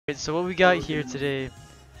So what we got here today,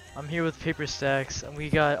 I'm here with PaperStax, and we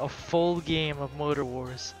got a full game of Motor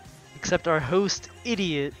Wars. Except our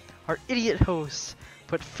idiot host,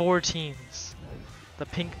 put 4 teams. The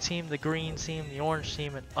pink team, the green team, the orange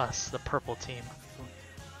team, and us, the purple team.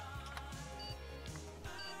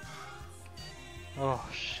 Oh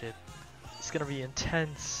shit. It's gonna be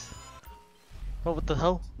intense. Oh, what the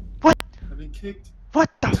hell? What? I've been kicked. What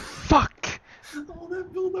the fuck? All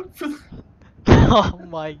that build up for the... Oh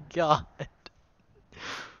my god.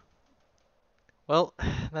 Well,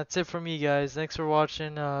 that's it from me, guys. Thanks for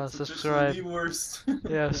watching. Subscribe. The worst.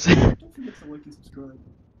 Yes. Don't forget to like and subscribe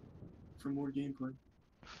for more gameplay.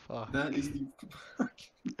 Fuck. That is the...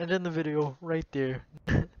 And in the video, right there.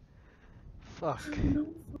 Fuck. No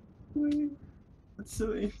way. That's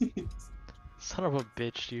so ace. Son of a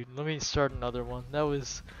bitch, dude. Let me start another one. That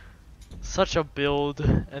was such a build,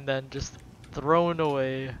 and then just thrown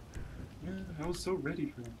away. Yeah, I was so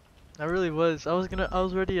ready for that. I really was. I was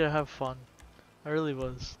ready to have fun. I really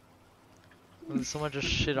was. And someone just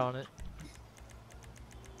shit on it.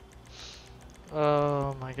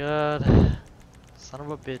 Oh my god. Son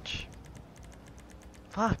of a bitch.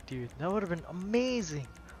 Fuck, dude. That would have been amazing.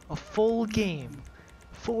 A full game.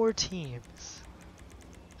 4 teams.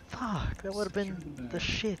 Fuck, that would have been the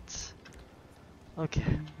shit.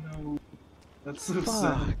 Okay. No. That's so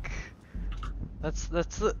Fuck. sad.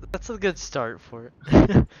 That's a good start for it.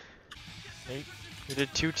 Hey, we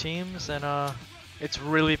did 2 teams, and it's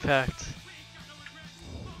really packed.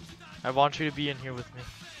 I want you to be in here with me,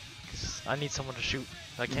 'cause I need someone to shoot.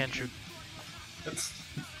 I can't shoot.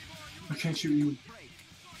 I can't shoot you.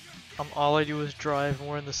 All I do is drive, and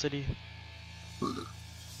we're in the city.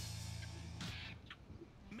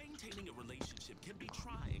 Maintaining a relationship can be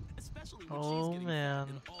trying, especially when Oh, she's getting man.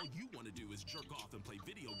 and all you want to do is jerk off and play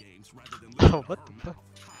video games rather than Oh, what the fuck?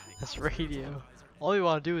 That's radio. All you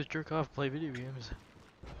want to do is jerk off and play video games.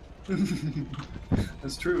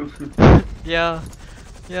 That's true. Yeah.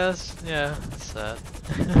 Yes. Yeah. It's sad.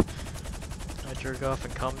 I jerk off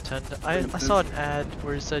and come 10 I saw an ad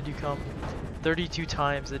where it said you come 32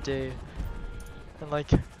 times a day. And like,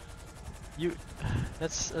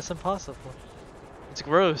 that's impossible. It's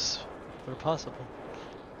gross, but possible.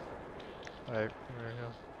 Alright, here we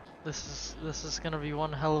go. This is gonna be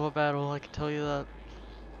one hell of a battle, I can tell you that.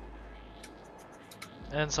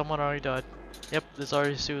 And someone already died. Yep, there's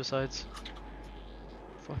already suicides.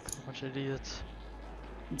 Fuck, a bunch of idiots.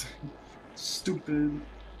 Stupid.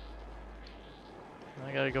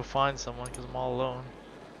 I gotta go find someone because I'm all alone.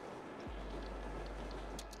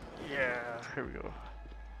 Yeah, here we go.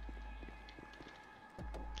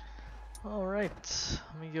 Alright,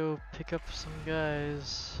 let me go pick up some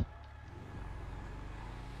guys.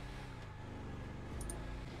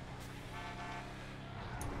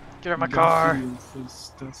 Get out of my car!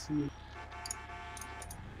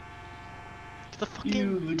 Get the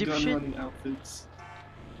fucking dipshit! Outfits.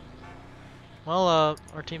 Well,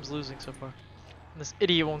 our team's losing so far. And this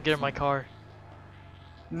idiot won't get in my car.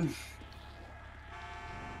 Where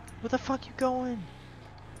the fuck you going?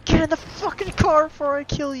 Get in the fucking car before I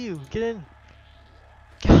kill you! Get in!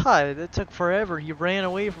 God, that took forever. You ran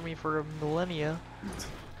away from me for a millennia.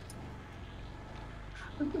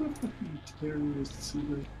 I'm gonna fucking terrorist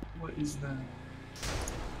super. What is that?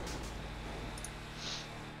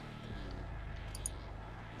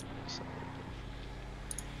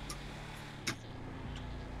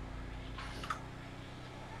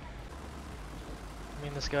 I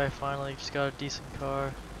mean, this guy finally just got a decent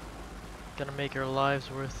car. Gonna make our lives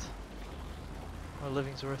worth, our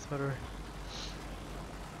living's worth better.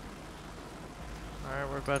 Alright,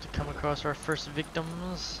 we're about to come across our first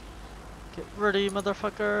victims. Get ready,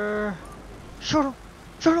 motherfucker! Shoot him!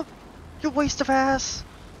 Shoot him! You waste of ass!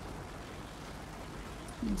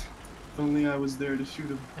 If only I was there to shoot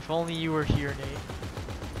him. If only you were here, Nate.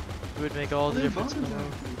 It would make all the difference in the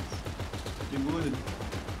world. It would.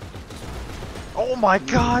 Oh my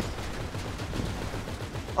god!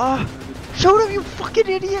 Shoot him, you fucking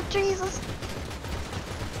idiot! Jesus!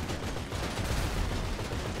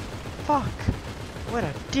 Fuck! What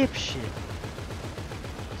a dipshit!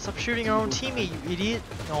 Stop shooting our own teammate, you idiot!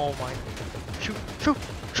 Oh my! Shoot! Shoot!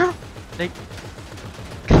 Shoot! Nate!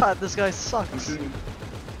 God, this guy I'm sucks. shooting him.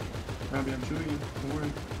 Robbie, I'm shooting him. Don't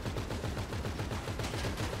worry.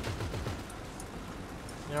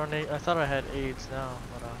 You know, Nate, I thought I had AIDS now,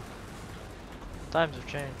 but times have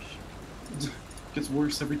changed. Gets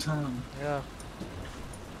worse every time. Yeah.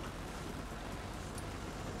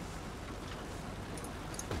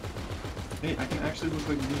 Hey, I can actually look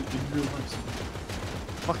like me in real life.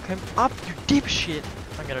 Fuck him up, you dipshit!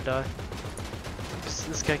 I'm gonna die.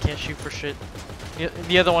 This guy can't shoot for shit.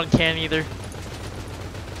 The other one can't either.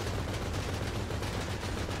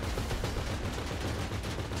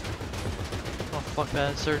 Oh fuck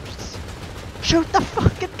that, insurgents. Shoot the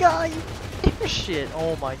fucking guy, you dipshit!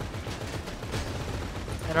 Oh my.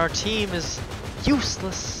 And our team is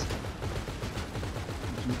useless.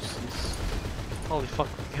 Useless. Holy fuck,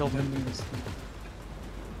 we killed him. Enemies.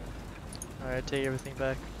 Alright, take everything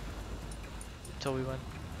back. Until we win.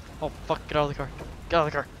 Oh fuck, get out of the car. Get out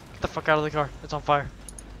of the car. Get the fuck out of the car. It's on fire.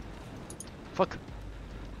 Fuck.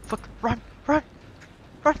 Fuck, run, run,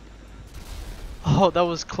 run! Oh, that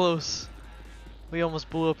was close. We almost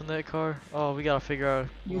blew up in that car. Oh, we gotta figure out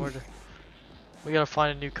where to... We gotta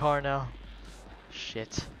find a new car now.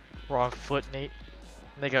 Shit. We're on foot, Nate.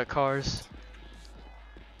 And they got cars.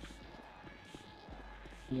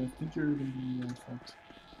 Yeah, I think you're gonna be fucked.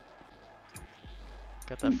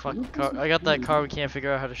 Got that fucking car. I got that car. We can't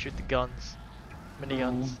figure out how to shoot the guns.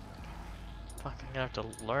 Miniguns. Fuck, I'm gonna have to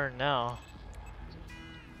learn now.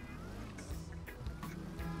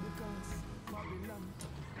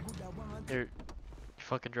 Here, you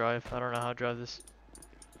fucking drive. I don't know how to drive this.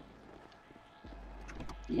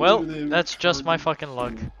 Well, that's just my fucking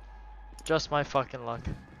luck. Just my fucking luck.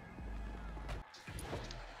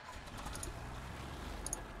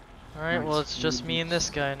 Alright, well it's just me and this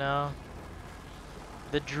guy now.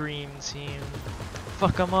 The dream team.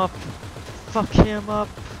 Fuck him up. Fuck him up.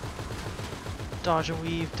 Dodge and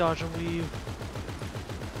weave, dodge and weave.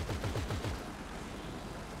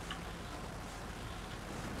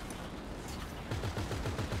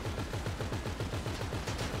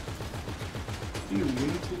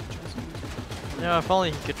 Yeah, if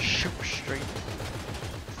only he could shoot straight.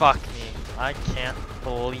 Fuck me. I can't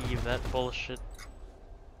believe that bullshit.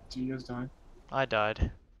 Do you guys die? I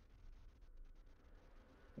died.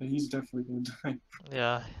 Yeah, he's definitely gonna die.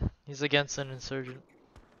 Yeah, he's against an insurgent.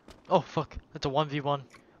 Oh fuck, that's a 1v1.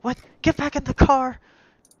 What? Get back in the car!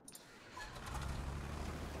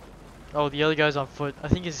 Oh, the other guy's on foot. I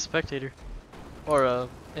think he's a spectator. Or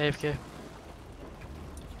AFK.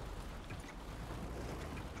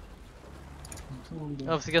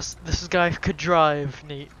 Oh, I guess this guy could drive,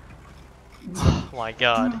 Nate. Oh my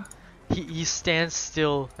god. He stands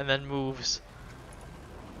still and then moves.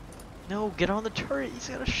 No, get on the turret. He's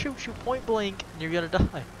gonna shoot you point blank and you're gonna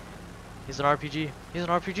die. He's an RPG. He's an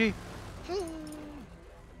RPG.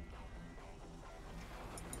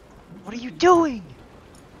 What are you doing?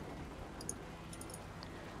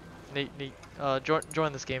 Nate,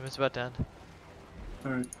 join this game. It's about to end.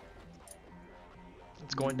 Alright.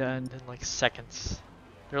 It's going to end in like seconds.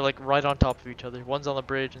 They're like right on top of each other. One's on the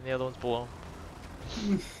bridge and the other one's below.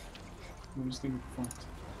 I'm just thinking fucked.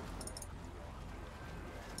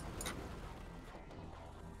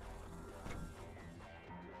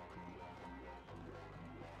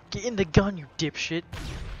 Get in the gun, you dipshit.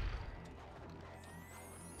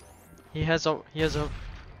 He has a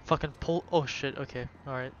fucking pull. Oh shit. Okay.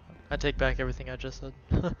 All right. I take back everything I just said.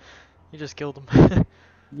 You just killed him.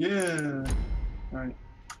 Yeah. Alright.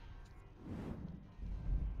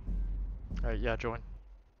 Alright, yeah, join.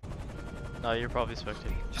 No, you're probably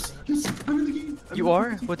spectating. Yes, I'm in the game. You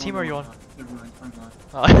are? What team are you on? Never mind, I'm not.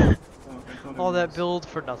 Oh, Oh, I thought I all that was. build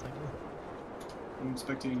for nothing. I'm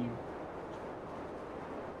spectating you.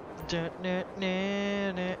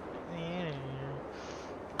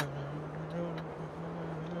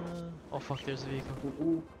 Oh fuck, there's a vehicle.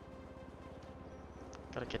 Oh,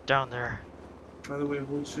 Gotta get down there. by the way,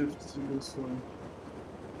 hold shift to go slow. No,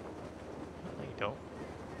 you don't.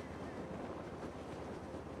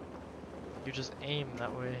 You just aim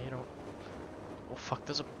that way, you don't. Oh fuck,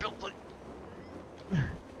 there's a building!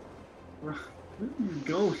 Where are you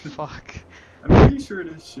going? Fuck. I'm pretty sure it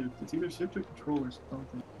is shift. It's either shift or control or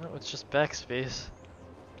something. No, it's just backspace.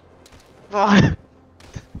 Fuck!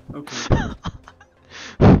 Okay.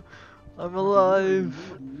 I'm alive!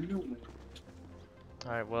 You know what?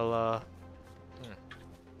 Alright, well,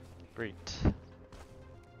 great.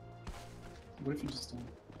 What if you just don't?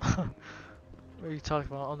 What are you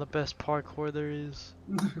talking about? On the best parkour there is.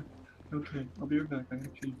 Okay, I'll be right back. I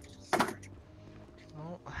have pee.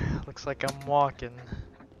 Oh, looks like I'm walking.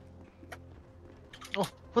 Oh,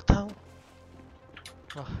 what the hell?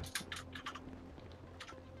 Oh.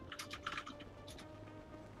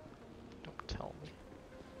 Don't tell me.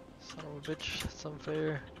 Son of a bitch, that's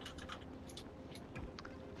unfair.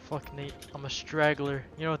 Fuck Nate, I'm a straggler.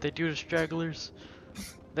 You know what they do to stragglers?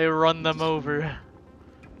 They run them over.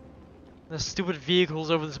 The stupid vehicles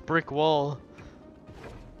over this brick wall.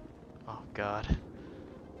 Oh god.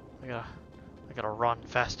 I gotta run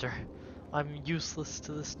faster. I'm useless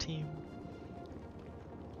to this team.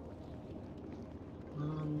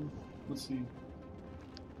 Let's see.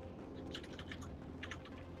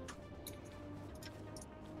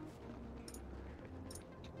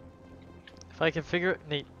 If I can figure it,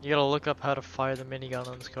 Nate, you gotta look up how to fire the minigun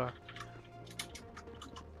on this car.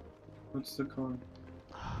 What's the car?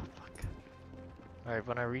 Oh, fuck. Alright,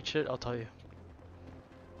 when I reach it, I'll tell you.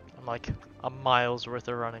 I'm like a mile's worth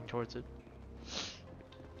of running towards it.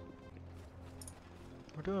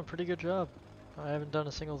 We're doing a pretty good job. I haven't done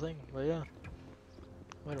a single thing, but yeah.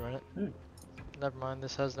 Wait a minute. Hey. Never mind,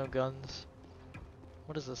 this has no guns.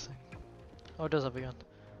 What is this thing? Oh, it does have a gun.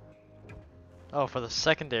 Oh, for the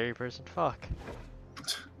secondary person. Fuck.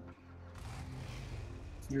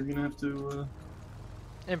 You're gonna have to,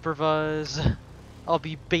 Improvise. I'll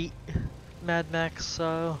be bait. Mad Max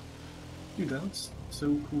style. dude, that's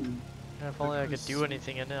so cool. And if only I could do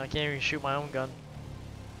anything in it. I can't even shoot my own gun.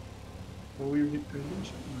 Well, you're getting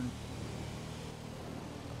shot.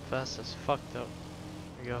 Fast as fuck though.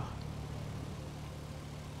 Here we go.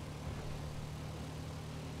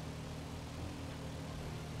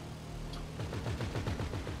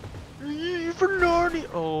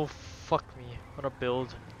 Oh, fuck me. What a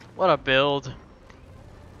build. What a build.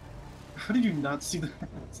 How did you not see that?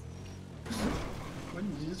 Why did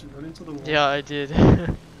you just run into the wall? Yeah, I did. Alright, let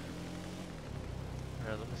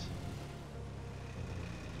me see.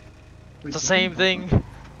 Wait, It's the did same you- thing.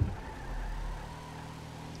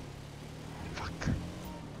 Fuck.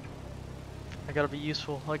 I gotta be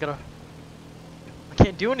useful. I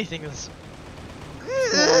can't do anything with this.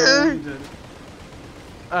 Oh, you did.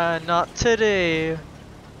 Not today.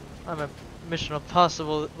 I'm a Mission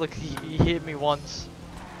Impossible. Look, he hit me once.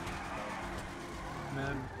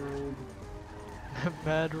 Mad robe.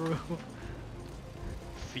 Mad robe.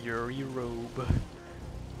 Fury robe.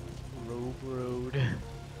 Robe road.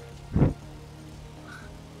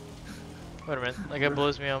 Wait a minute. That guy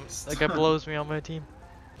blows me on. That guy blows me on my team.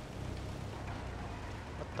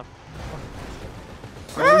 What the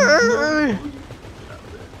fuck? Oh, no.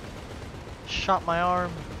 Shot my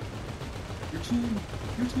arm. Your team!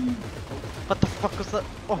 Your team! What the fuck was that?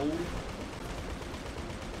 Oh, Oh.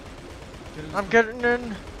 Get in I'm this getting in.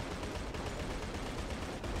 car.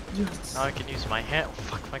 Yes! Now I can use my hand. Oh,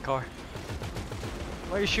 fuck my car.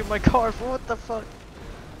 Why are you shooting my car for? What the fuck? Oh,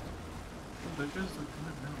 that guy's like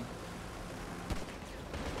coming now.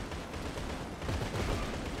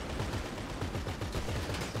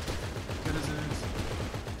 Get his ass.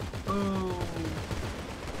 Oh!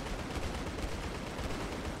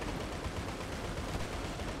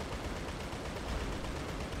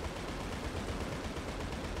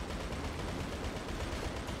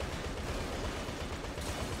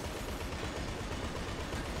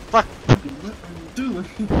 Fuck! Dude, what are you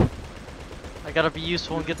doing? I gotta be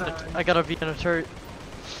useful and You're get the. dying. I gotta be in a turret.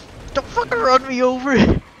 Don't fucking run me over!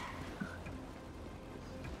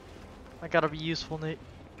 I gotta be useful, Nate.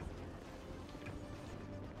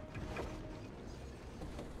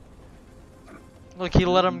 Look, he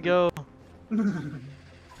let him go.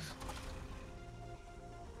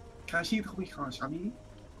 Kashi Shami?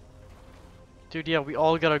 Dude, yeah, we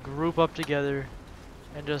all gotta group up together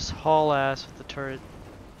and just haul ass with the turret.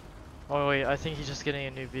 Oh wait, I think he's just getting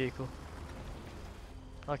a new vehicle.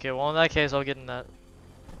 Okay, well in that case, I'll get in that.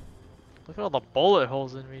 Look at all the bullet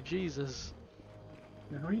holes in me, Jesus.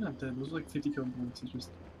 Yeah, how are you not dead? Those are like 50 kill bullets that just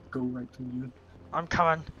go right through you. I'm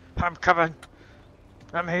coming. I'm coming.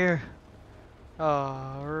 I'm here.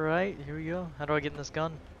 Alright, here we go. How do I get in this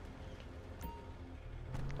gun? Do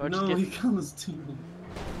I just No, get- he killed his teammate.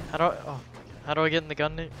 How do I? Oh, how do I get in the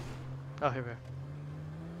gun, Nate? Oh, here we are.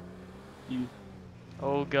 You.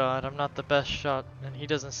 Oh god, I'm not the best shot, and he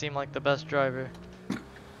doesn't seem like the best driver.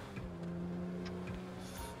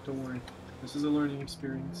 Don't worry. This is a learning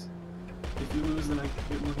experience. If you lose, then I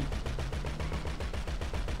get money.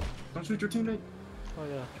 Don't shoot your teammate! Oh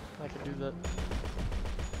yeah, I can do that.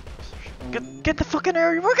 Oh. Get the fucking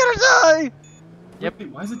area, we're gonna die! Yep. Wait,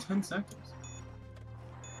 why is it 10 seconds?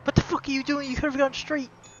 What the fuck are you doing? You could have gone straight.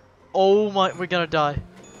 Oh my, we're gonna die.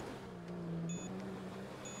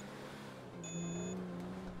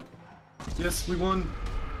 Yes, we won!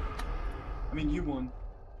 I mean, you won.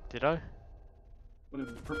 Did I?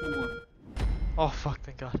 Whatever, purple won. Oh fuck,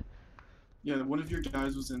 thank god. Yeah, one of your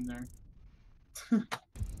guys was in there.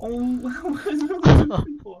 Oh, how is there only 2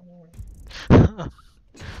 people on there?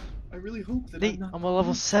 I really hope that Nate, I'm not I'm a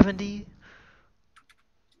level the 70.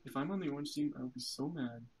 If I'm on the orange team, I will be so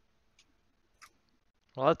mad.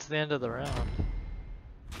 Well, that's the end of the round.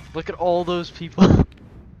 Look at all those people.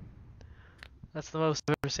 That's the most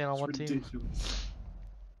I've ever seen on It's one team. ridiculous.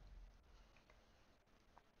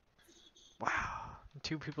 Wow. And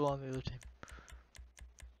 2 people on the other team.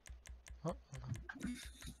 Oh,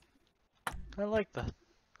 I like that.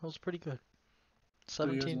 That was pretty good. So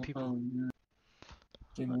you guys 17 will- people. Oh, yeah.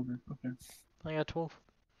 Game over. Okay. I got 12.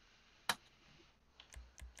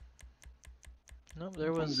 Nope,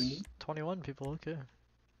 there Promising, was yeah. 21 people. Okay,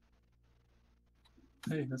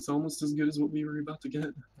 Hey, that's almost as good as what we were about to get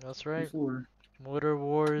that's right. before. Motor I like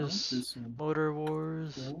Wars. this one. Motor Yeah,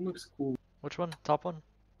 Wars. that one looks cool. Which one? Top one?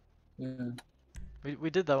 Yeah. We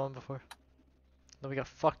did that one before. Then we got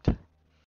fucked.